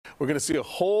We're going to see a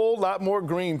whole lot more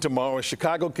green tomorrow as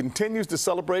Chicago continues to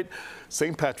celebrate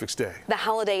St. Patrick's Day. The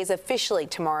holiday is officially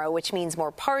tomorrow, which means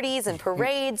more parties and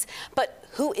parades. But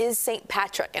who is St.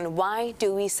 Patrick and why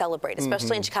do we celebrate,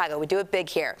 especially in Chicago? We do it big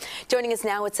here. Joining us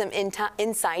now with some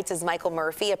insights is Michael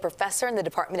Murphy, a professor in the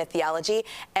Department of Theology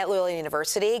at Loyola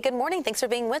University. Good morning. Thanks for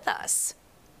being with us.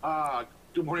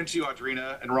 Good morning to you,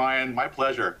 Audrina and Ryan. My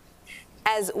pleasure.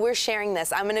 As we're sharing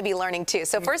this, I'm going to be learning too.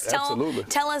 So first,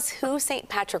 tell us who St.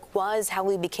 Patrick was, how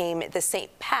we became the St.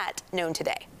 Pat known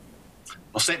today.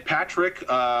 Well, St. Patrick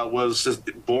was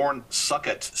born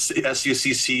Succat,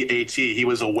 S-U-C-C-A-T. He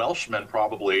was a Welshman,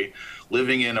 probably,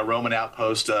 living in a Roman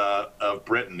outpost of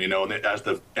Britain, you know, as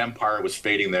the empire was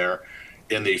fading there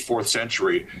in the 4th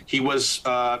century. He was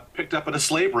picked up in a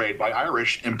slave raid by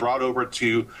Irish and brought over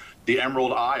to the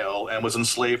Emerald Isle and was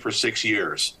enslaved for 6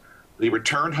 years. He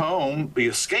returned home. He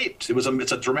escaped.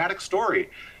 It's a dramatic story.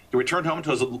 He returned home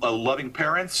to his loving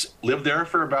parents, lived there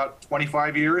for about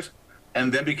 25 years,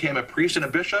 and then became a priest and a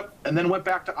bishop, and then went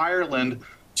back to Ireland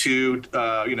to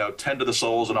tend to the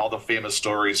souls and all the famous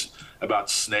stories about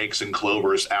snakes and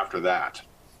clovers after that.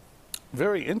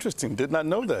 Very interesting. Did not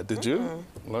know that. Did you?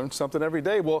 Learn something every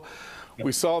day. Well,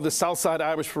 we saw the Southside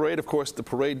Irish Parade, of course, the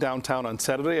parade downtown on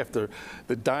Saturday after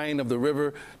the dyeing of the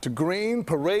river to green.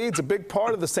 Parade's a big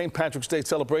part of the St. Patrick's Day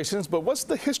celebrations, but what's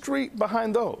the history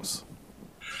behind those?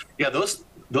 Yeah, those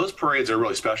parades are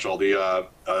really special. The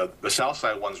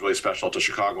Southside one's really special to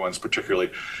Chicagoans particularly.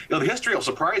 You know, the history will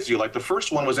surprise you. Like the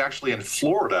first one was actually in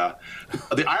Florida.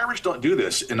 The Irish don't do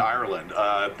this in Ireland.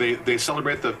 They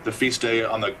celebrate the feast day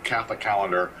on the Catholic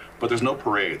calendar, but there's no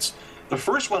parades. The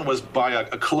first one was by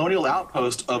a colonial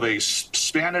outpost of a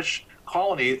Spanish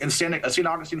colony in St.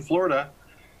 Augustine, Florida,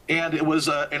 and it was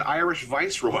an Irish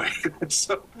viceroy.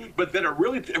 But then it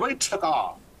really took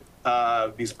off.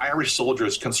 These Irish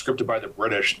soldiers conscripted by the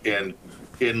British in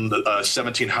the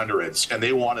 1700s, and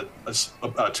they wanted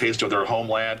a taste of their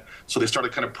homeland, so they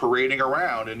started kind of parading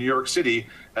around in New York City,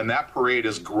 and that parade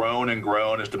has grown and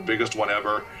grown. It's the biggest one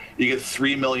ever. You get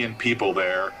 3 million people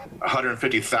there,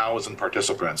 150,000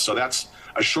 participants. So that's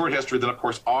a short history. Then, of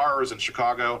course, ours in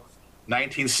Chicago,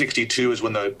 1962 is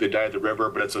when they dyed the river,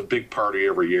 but it's a big party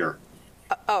every year.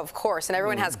 Oh, of course, and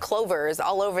everyone has clovers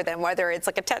all over them, whether it's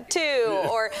like a tattoo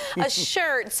or a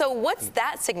shirt. So what's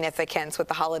that significance with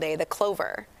the holiday, the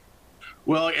clover?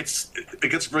 Well, it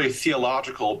gets very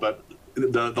theological, but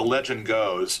the legend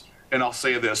goes, and I'll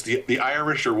say this, the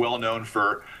Irish are well known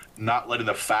for not letting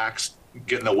the facts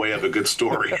get in the way of a good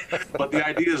story. But the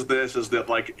idea is that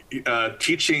like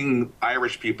teaching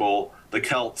Irish people, the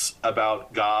Celts,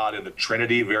 about God and the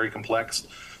Trinity, very complex.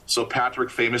 So Patrick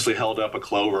famously held up a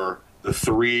clover, the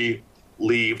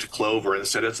 3-leaved clover, and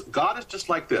said, God is just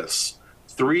like this,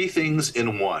 3 things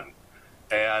in one.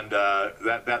 And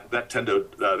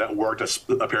that worked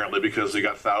apparently because they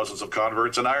got thousands of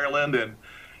converts in Ireland and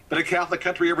been a Catholic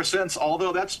country ever since,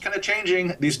 although that's kind of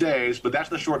changing these days, but that's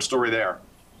the short story there.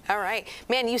 All right.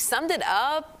 Man, you summed it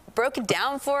up, broke it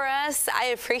down for us. I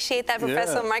appreciate that,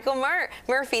 Professor Michael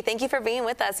Murphy. Thank you for being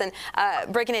with us and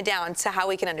breaking it down to how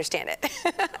we can understand it.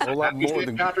 Happy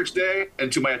St. Patrick's Day,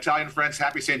 and to my Italian friends,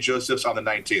 happy St. Joseph's on the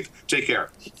 19th. Take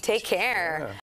care. Take care. Yeah.